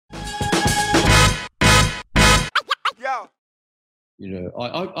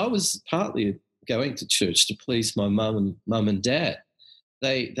I was partly going to church to please my mum and dad.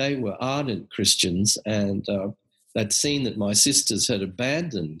 They were ardent Christians, and they'd seen that my sisters had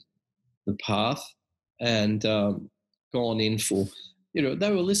abandoned the path and gone in for,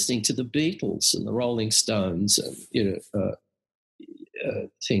 they were listening to the Beatles and the Rolling Stones and,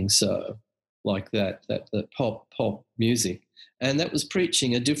 things like that pop music. And that was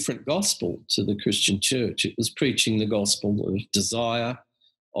preaching a different gospel to the Christian church. It was preaching the gospel of desire,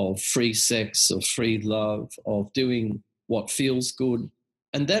 of free sex, of free love, of doing what feels good.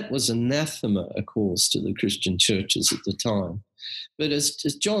 And that was anathema, of course, to the Christian churches at the time. But as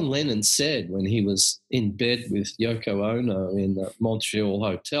John Lennon said when he was in bed with Yoko Ono in the Montreal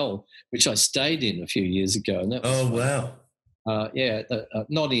Hotel, which I stayed in a few years ago, and that was Oh, fun. wow.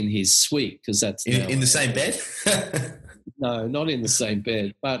 Not in his suite, because that's In the same bed? No, not in the same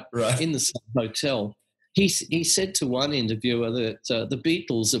bed, but Right. in the same hotel. He said to one interviewer that the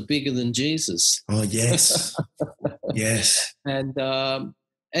Beatles are bigger than Jesus. Oh, yes. Yes. And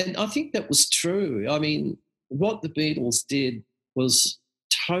I think that was true. I mean, what the Beatles did was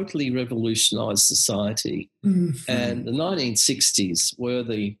totally revolutionise society. Mm-hmm. And the 1960s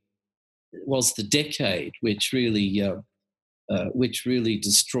was the decade which really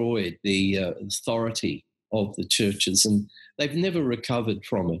destroyed the authority of the churches, and they've never recovered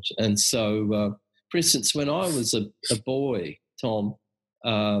from it. And so, for instance, when I was a boy, Tom,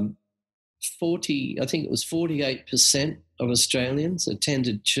 48% of Australians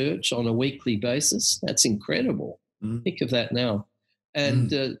attended church on a weekly basis. That's incredible. Think of that now. And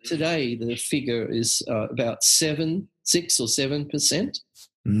today the figure is about 6 or 7%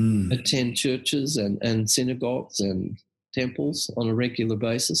 attend churches and synagogues and temples on a regular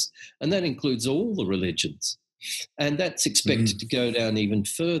basis. And that includes all the religions. And that's expected to go down even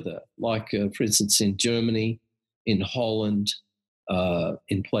further, like, for instance, in Germany, in Holland,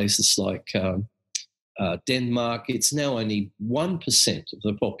 in places like Denmark. It's now only 1% of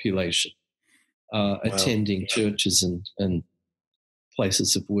the population attending churches and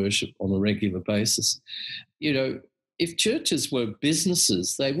places of worship on a regular basis. If churches were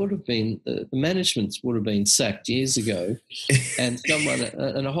businesses, they would have been, the managements would have been sacked years ago, and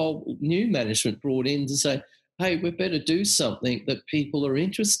a whole new management brought in to say, hey, we better do something that people are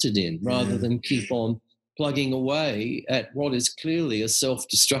interested in rather than keep on plugging away at what is clearly a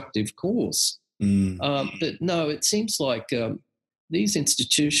self-destructive course. But no, it seems like these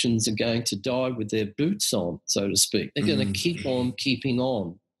institutions are going to die with their boots on, so to speak. They're going to keep on keeping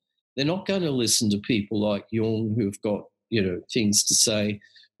on. They're not going to listen to people like Jung who've got, things to say,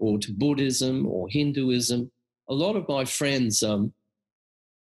 or to Buddhism or Hinduism. A lot of my friends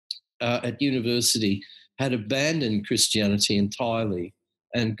at university had abandoned Christianity entirely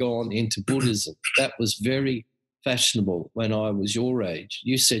and gone into Buddhism. That was very fashionable when I was your age.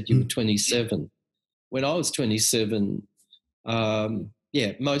 You said you were 27. When I was 27,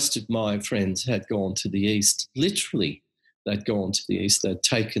 most of my friends had gone to the East. Literally, they'd gone to the East. They'd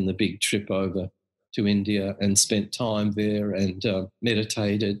taken the big trip over to India and spent time there and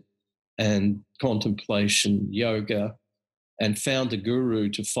meditated and contemplation, yoga, and found a guru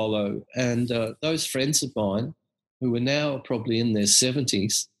to follow. And those friends of mine, who are now probably in their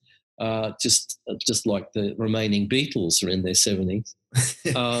 70s, just like the remaining Beatles are in their 70s,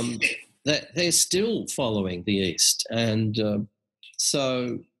 that they're still following the East. And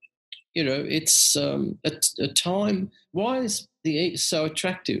so, it's a time. Why is the East so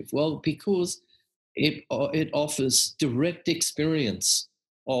attractive? Well, because it offers direct experience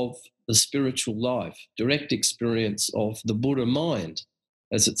of the spiritual life, direct experience of the Buddha mind,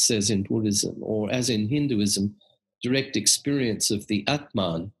 as it says in Buddhism, or as in Hinduism, direct experience of the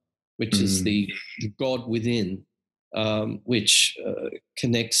Atman, which is the God within, which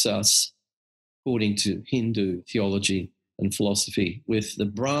connects us, according to Hindu theology and philosophy, with the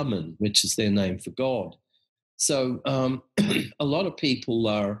Brahman, which is their name for God. So a lot of people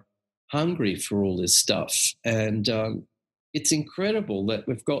are hungry for all this stuff. And it's incredible that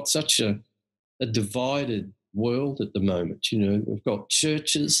we've got such a divided world at the moment. We've got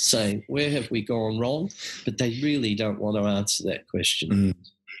churches saying, where have we gone wrong? But they really don't want to answer that question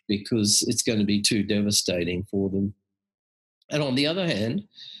because it's going to be too devastating for them. And on the other hand,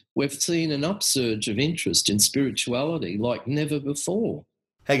 we've seen an upsurge of interest in spirituality like never before.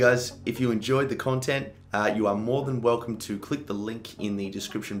 Hey guys, if you enjoyed the content, you are more than welcome to click the link in the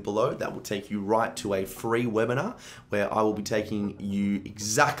description below. That will take you right to a free webinar where I will be taking you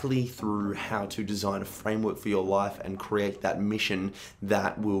exactly through how to design a framework for your life and create that mission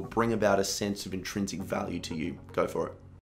that will bring about a sense of intrinsic value to you. Go for it.